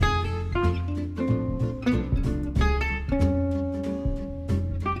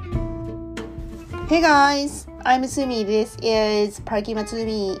Hey guys, I'm Sumi. This is Parky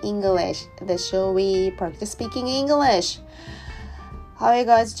Matsumi English, the show we practice speaking English. How are you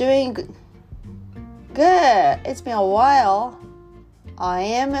guys doing? Good. It's been a while. I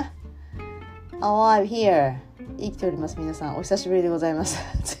am alive here. 生きております。皆さん、お久しぶりでございます。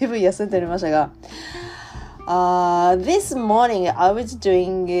ずいぶん休んでおりましたが。This morning I was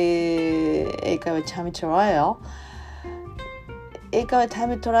doing 英会話タイムトライアル。英会話タイ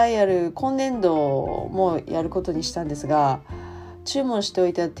ムトライアル今年度もやることにしたんですが、注文してお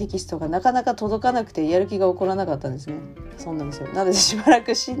いたテキストがなかなか届かなくてやる気が起こらなかったんですね。そうなんですよ。なのでしばら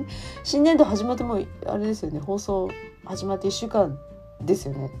く新年度始まってもあれですよね、放送始まって1週間です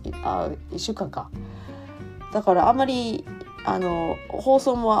よね。1週間か。だからあまり放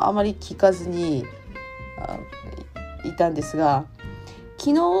送もあまり聞かずにいたんですが、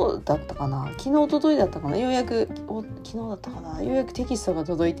昨日だったかな、昨日一昨日だったかな、ようやくテキストが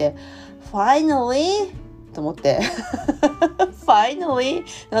届いて Finally と思ってFinally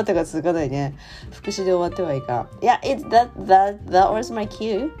なんとか続かないね。復習で終わってはいかん。Yeah, that was my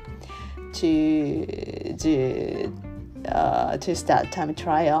cue to start time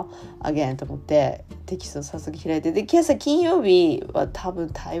trial again と思ってテキストを早速開いて、で今朝金曜日は多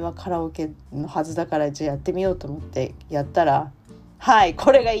分対話カラオケのはずだから、じゃあやってみようと思ってやったら、はい、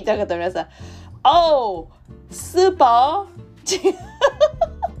これが言いたかった皆さん。Oh! スーパー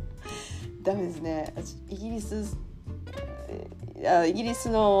ダメですね。イギリス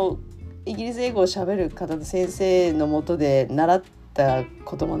英語を喋る方の先生のもとで習った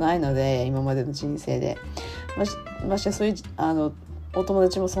こともないので、今までの人生で。ましてそういうお友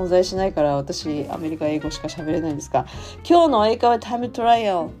達も存在しないから、私アメリカ英語しか喋れないんですが、今日の英会話タイムトライ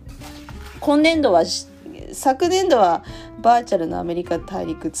アル、昨年度はバーチャルのアメリカ大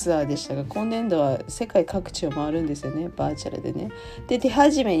陸ツアーでしたが、今年度は世界各地を回るんですよね、バーチャルでね。で手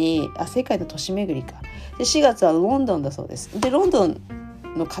始めに世界の都市巡りかで、4月はロンドンだそうです。でロンドン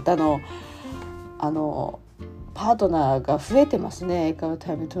の方のパートナーが増えてますね、英会話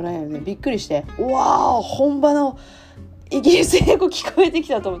タイムトライアルで。びっくりして、わー、本場のイギリス英語聞こえてき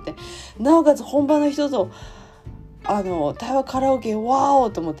たと思って、なおかつ本場の人と対話カラオケわー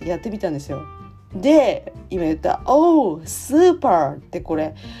と思ってやってみたんですよ。で今言ったOh super ってこ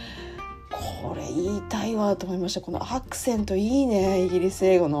れ言いたいわと思いました。このアクセントいいね、イギリス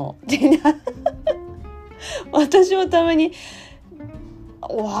英語の私もたまに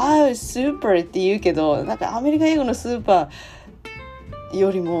Wow super って言うけど、なんかアメリカ英語のスーパー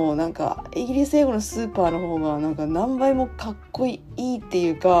よりもなんかイギリス英語のスーパーの方がなんか何倍もかっこいいって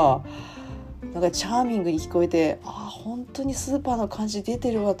いうか、なんかチャーミングに聞こえて、本当にスーパーの感じ出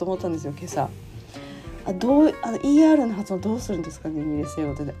てるわと思ったんですよ今朝。ER の発音どうするんですかね、イギリス英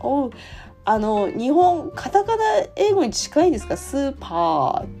語ってね。日本カタカナ英語に近いですか、スー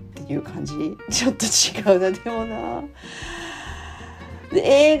パーっていう感じ。ちょっと違うな、でもな。で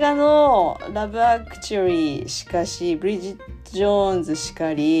映画のラブアクチュアリーしかし、ブリジット・ジョーンズし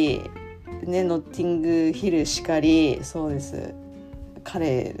かり、ね、ノッティングヒルしかり、そうです。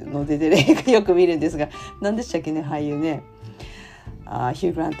彼の出てる映画よく見るんですが、何でしたっけね、俳優ね。ヒ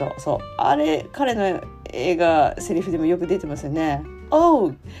ュー・グラント。そう。彼の映画、セリフでもよく出てますよね。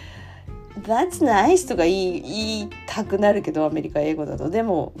Oh, that's nice とか言いたくなるけど、アメリカ英語だと。で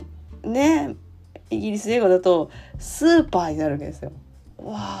も、ね、イギリス英語だと、スーパーになるわけですよ。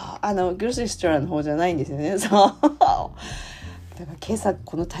わあ、グロスリーストラの方じゃないんですよね。そう。だから今朝、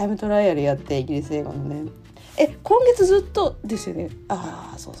このタイムトライアルやって、イギリス英語のね。今月ずっとですよね。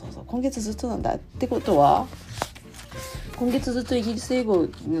そう。今月ずっとなんだ。ってことは、今月ずっとイギリス英語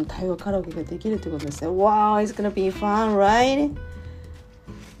の対話カラオケができるってことですよ。Wow, it's gonna be fun, right?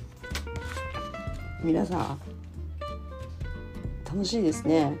 皆さん、楽しいです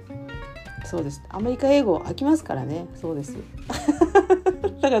ね。そうです。アメリカ英語飽きますからね。そうです。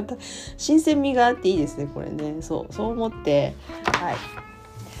だから新鮮味があっていいですね、これね。そう思って、はい。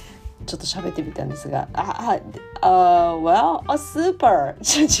ちょっと喋ってみたんですが、well, a super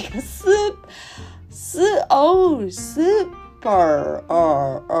違う、super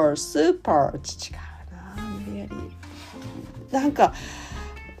or super 違うな、無理やりなんか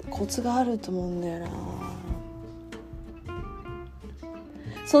コツがあると思うんだよな。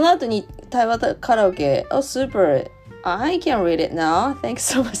その後に対話カラオケ Oh super I can read it now thanks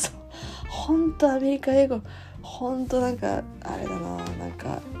so much 本当アメリカ英語本当なんかあれだな、なん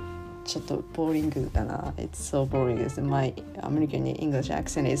かちょっとボーリングだな。 It's so boring です。 My American English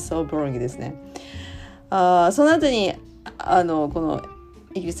accent is so boring ですね。その後にこの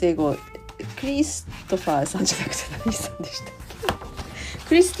イギリス英語クリストファーさんじゃなくて何さんでしたっけ、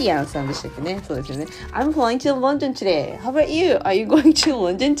クリスティアンさんでしたっけね。そうですよね。I'm flying to London today. How about you? Are you going to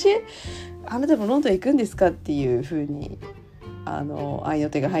London too? あなたもロンドン行くんですかっていう風に愛の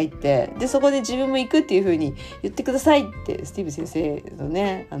手が入って、でそこで自分も行くっていう風に言ってくださいってスティーブ先生の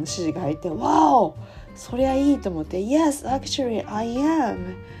ね指示が入って、わおそりゃいいと思って、 Yes, actually I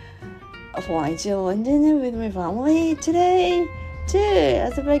am flying to London with my family today too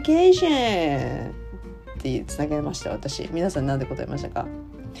as a vacation ってつなげました。私皆さん何で答えましたか？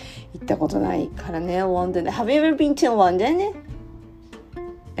行ったことないからね、ロンドンで。 Have you ever been to London?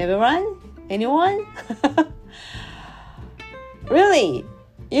 Everyone? Anyone? Really?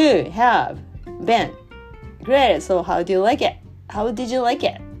 You have been. Great. So how do you like it? How did you like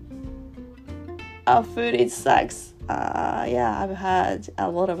it? Our food, it sucks. Yeah, I've had a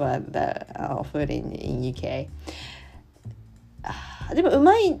lot of the food in UK. でもう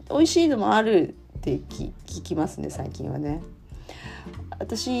まい美味しいのもあるって聞きますね、最近はね。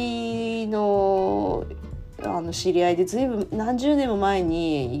私の知り合いで随分何十年も前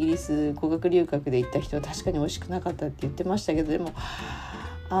にイギリス語学留学で行った人は確かに美味しくなかったって言ってましたけど、でも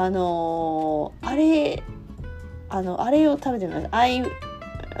あれを食べてみます。I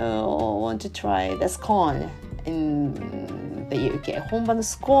want to try the scone in the UK。 本場の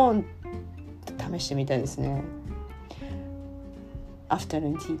スコーン試してみたいですね。アフタヌー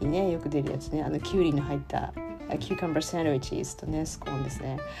ンティーにねよく出るやつね、キュウリの入ったキューカンバーサンドイッチとねスコーンです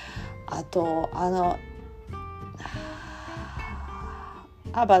ね。あと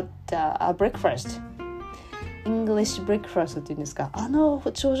How about breakfast? English breakfast っていうんですか。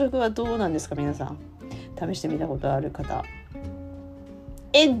朝食はどうなんですか皆さん。試してみたことある方。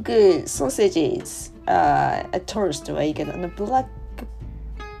Egg, sausages, toast はいいけど、ブラック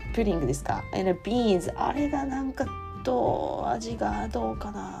プディングですか。beans あれがなんか味がどう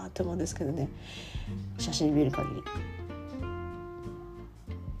かなと思うんですけどね。写真見る限り。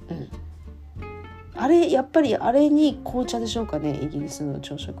あれやっぱりあれに紅茶でしょうかね、イギリスの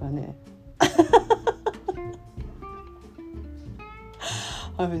朝食はね。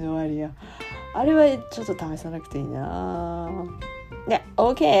あれはちょっと試さなくていいな。ね、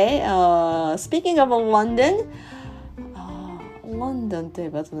OK、Speaking of London、ロンドンといえ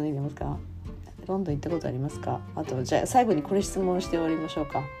ばあと何がありますか？ロンドン行ったことありますか？あとじゃあ最後にこれ質問して終わりましょう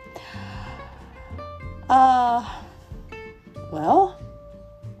か。Well、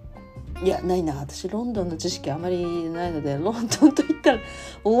いやないな、私ロンドンの知識あまりないので、ロンドンと言ったら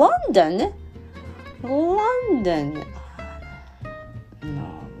ロンドンね、ロンドン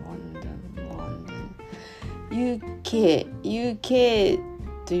UK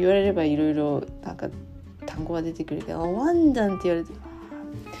と言われればいろいろなんか単語が出てくるけど、ロンドンって言われて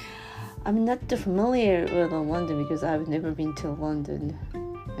I'm not familiar with London because I've never been to London,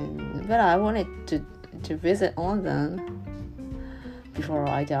 but I wanted to visit London before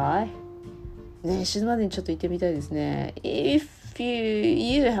I die. ね、死ぬまでにちょっと行ってみたいですね。If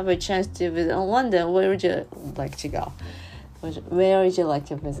you have a chance to visit London, where would you like to go? Where would you like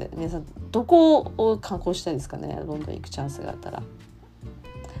to visit? 皆さんどこを観光したいですかね、ロンドン行くチャンスがあったら。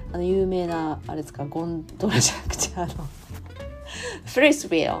有名なあれですか、ゴンドラじゃなくてフェリス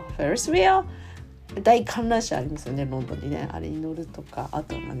ウィール大観覧車ありますよね、ロンドンにね。あれに乗るとか、あ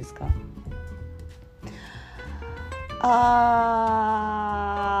と何ですか、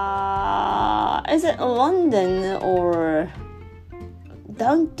is it London or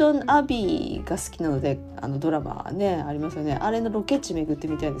Downton Abbey が好きなので、ドラマねありますよね。あれのロケ地巡って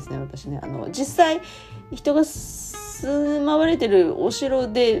みたいですね、私ね。実際人が住まわれてるお城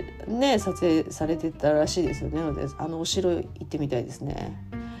でね撮影されてたらしいですよね。のでお城行ってみたいですね。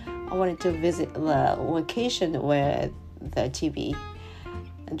I wanted to visit the location where the TV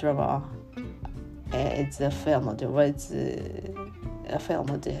drama it's a film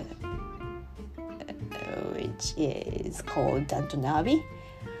which is called Downton Abbey。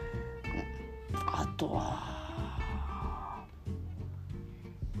 あとは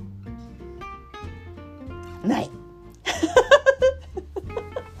ない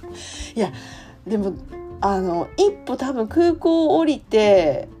いやでも一歩多分空港を降り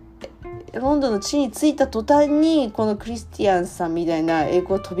てロンドンの地に着いた途端にこのクリスティアンさんみたいな英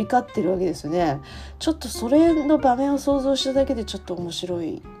語が飛び交ってるわけですよね。ちょっとそれの場面を想像しただけでちょっと面白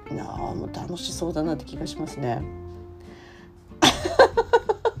いな、もう楽しそうだなって気がしますね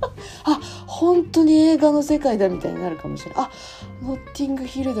本当に映画の世界だみたいになるかもしれない。ノッティング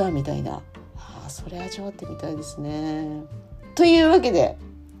ヒルだみたいな、それ味わってみたいですね。というわけで、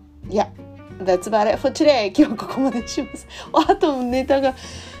いやThat's about it for today。 今日ここまでします。あとネタが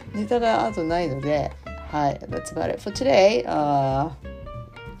あとないので、はい、That's about it for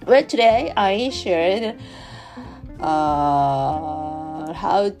today。Well, today I shared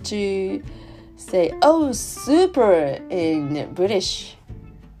how to say "Oh, super" in British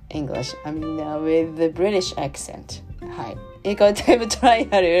English. I mean, with the British accent. はい。英会話タイムトライ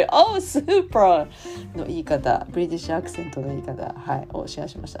アル Oh, super! の言い方、ブリティッシュアクセントの言い方、はい、をシェア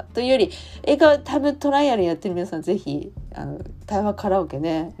しました。というより、英会話タイムトライアルやってる皆さん、ぜひ、対話カラオケ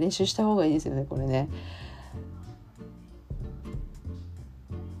ね、練習した方がいいですよね、これね。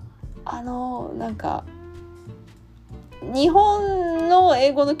なんか、日本の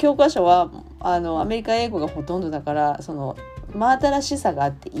英語の教科書は、アメリカ英語がほとんどだから、真新しさがあ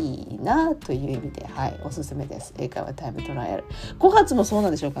っていいなという意味で、はい、おすすめです。英会話タイムトライアル。5発もそうな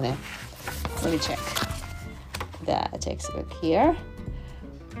んでしょうかね。Let me check the textbook here.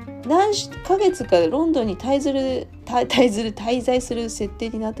 何ヶ月かロンドンに滞在する設定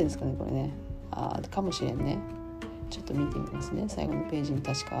になってるんですかね、これね。かもしれんね。ちょっと見てみますね。最後のページに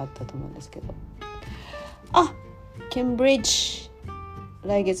確かあったと思うんですけど。ケンブリッジ。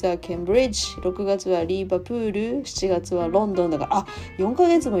来月はケンブリッジ、6月はリーバプール、7月はロンドンだから、4ヶ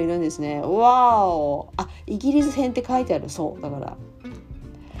月もいるんですね。わお。イギリス編って書いてある。そう、だから。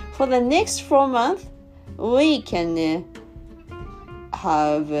For the next 4 months, we can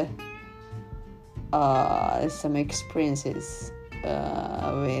have some experiences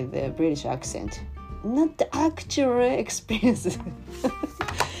with the British accent. Not the actual experience.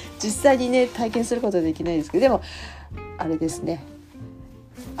 実際にね、体験することはできないですけど、でも、あれですね。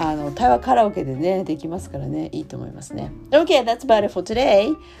対話カラオケでねできますからねいいと思いますね。Okay, that's about it for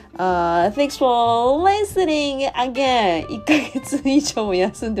today. Thanks for listening again. 1ヶ月以上も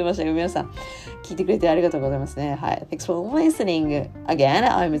休んでましたが皆さん聞いてくれてありがとうございますね。はい。Thanks for listening again.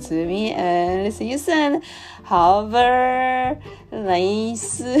 I'm Tsumi and see you soon. Have a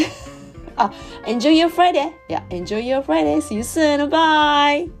nice enjoy your Friday. Yeah, enjoy your Friday. See you soon.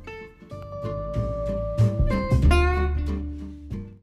 Bye.